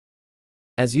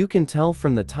As you can tell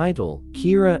from the title,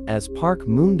 Kira as Park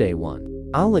Moondae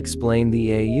won. I'll explain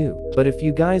the AU, but if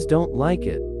you guys don't like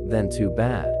it, then too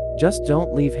bad. Just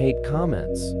don't leave hate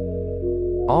comments.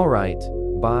 Alright,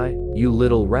 bye, you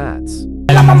little rats.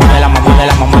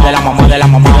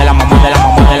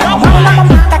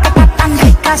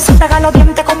 Si pega los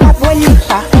dientes como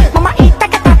abuelita. Mamaita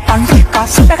que está tan rica.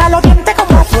 Si pega los dientes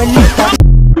como abuelita.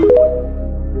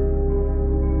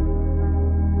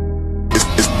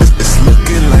 It's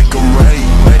looking like I'm right.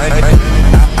 I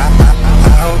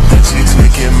hope that you're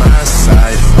taking my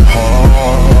side.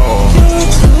 Oh, you're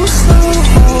too slow.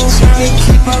 Try to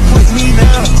keep up with me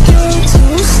now. You're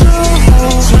too slow.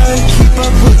 Try to keep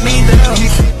up with me now.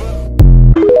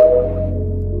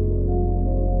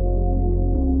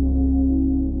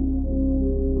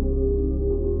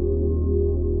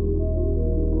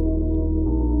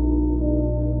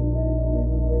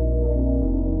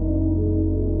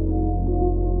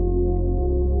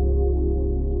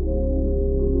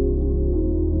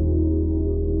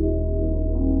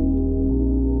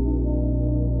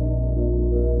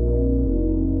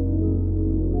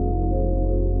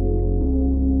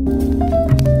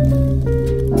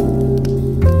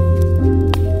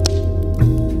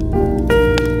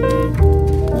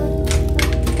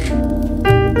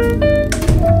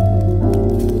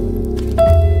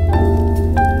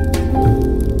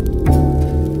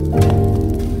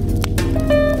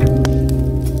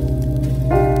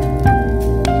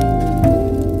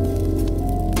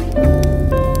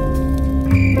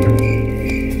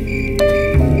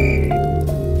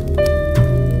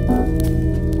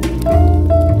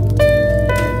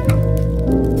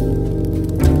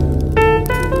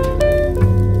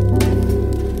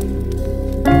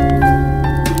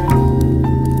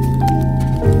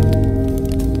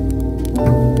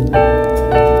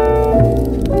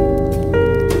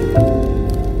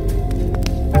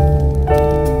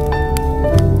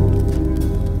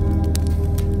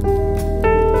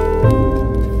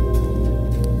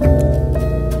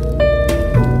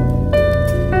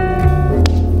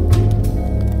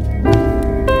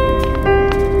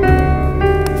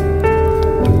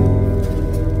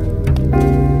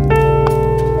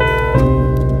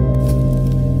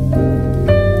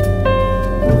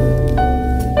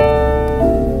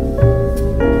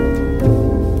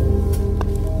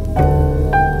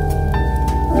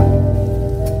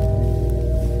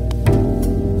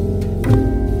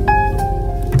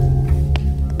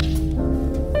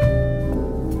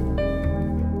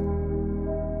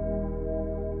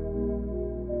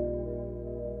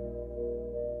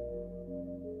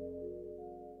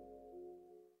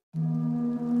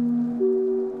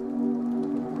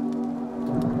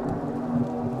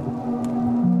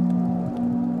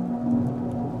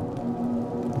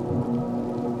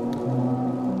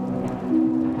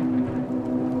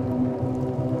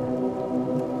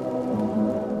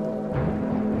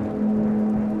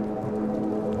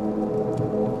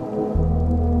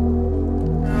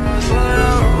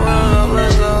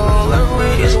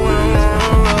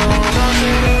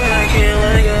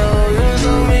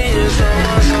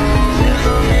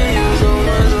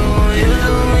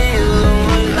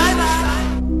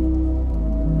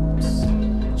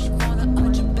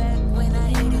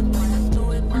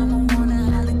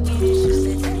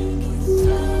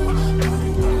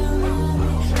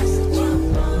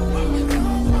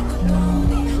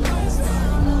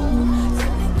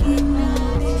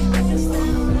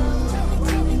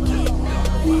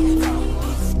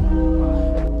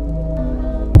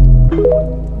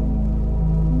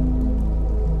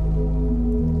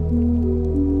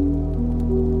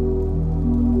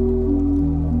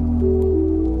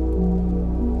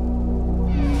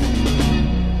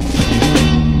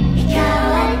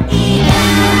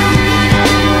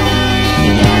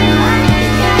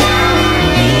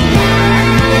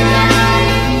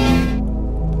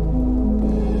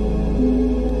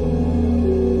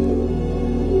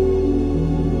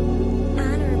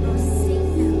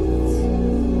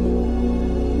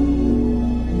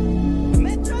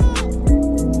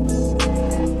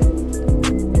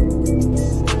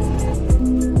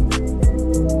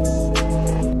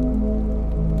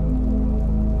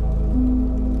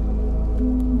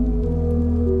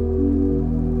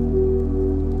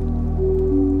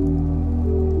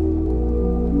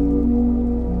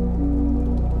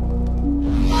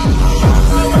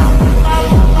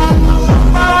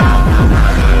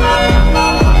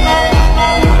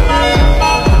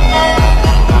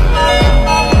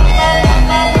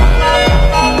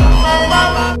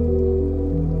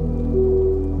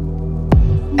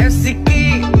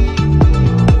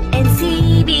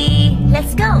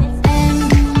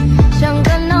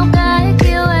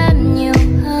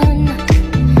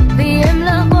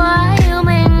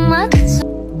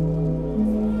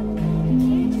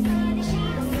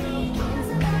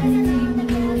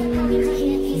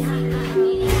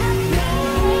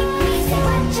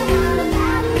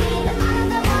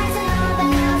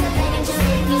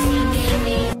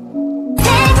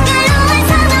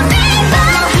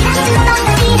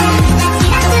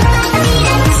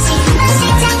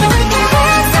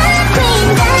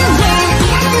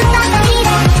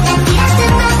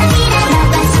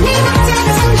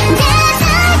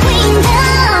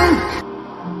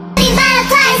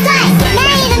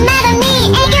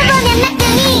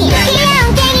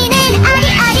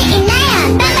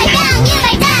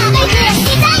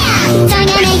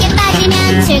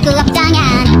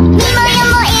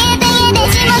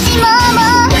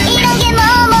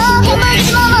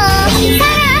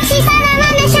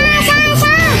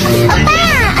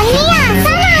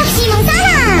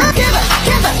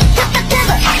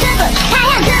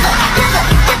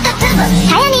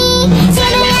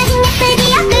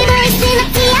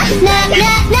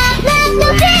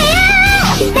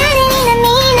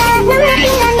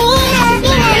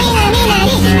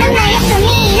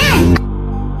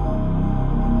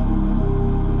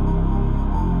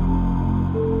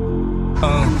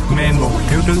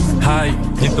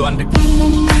 Gitu Andre.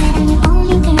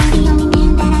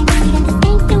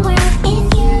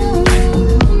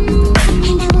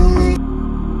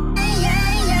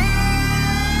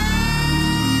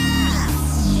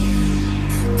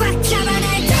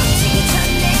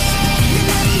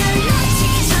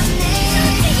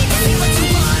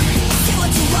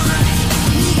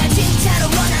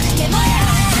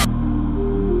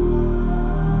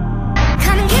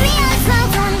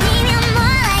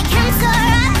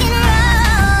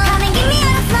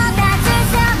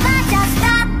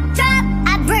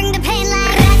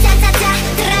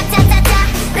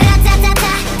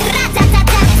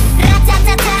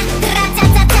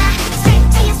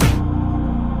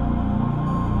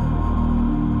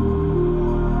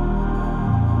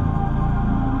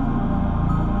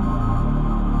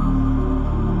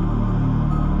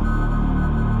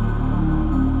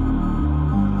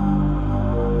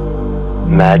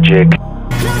 Magic.